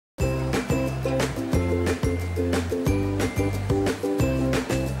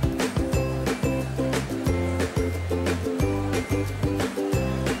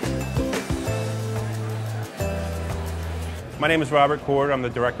My name is Robert Cord. I'm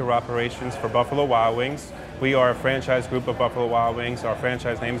the Director of Operations for Buffalo Wild Wings. We are a franchise group of Buffalo Wild Wings. Our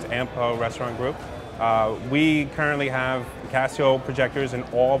franchise name is AMPO Restaurant Group. We currently have Casio projectors in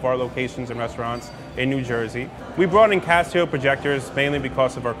all of our locations and restaurants in New Jersey. We brought in Casio projectors mainly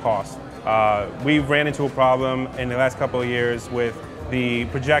because of our cost. We ran into a problem in the last couple of years with the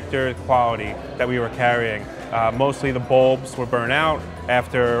projector quality that we were carrying. Mostly the bulbs were burnt out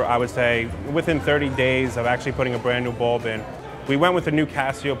after, I would say, within 30 days of actually putting a brand new bulb in. We went with a new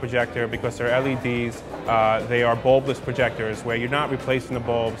Casio projector because they're LEDs. They are bulbless projectors where you're not replacing the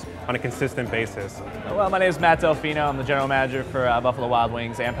bulbs on a consistent basis. Well, my name is Matt Delfino. I'm the General Manager for Buffalo Wild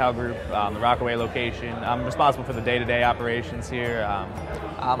Wings, AMPO Group, the Rockaway location. I'm responsible for the day-to-day operations here.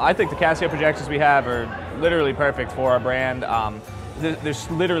 I think the Casio projectors we have are literally perfect for our brand. There's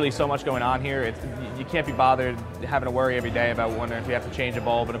literally so much going on here. You can't be bothered having to worry every day about wondering if we have to change a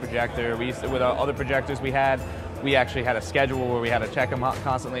bulb in a projector. With our other projectors we actually had a schedule where we had to check them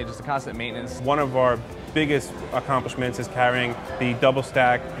constantly, just a constant maintenance. One of our biggest accomplishments is carrying the double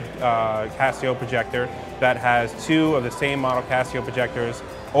stack Casio projector that has two of the same model Casio projectors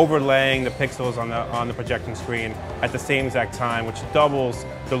overlaying the pixels on the projecting screen at the same exact time, which doubles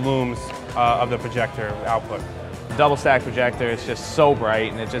the looms of the projector output. Double stack projector, it's just so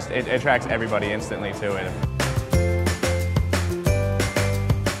bright and it attracts everybody instantly to it.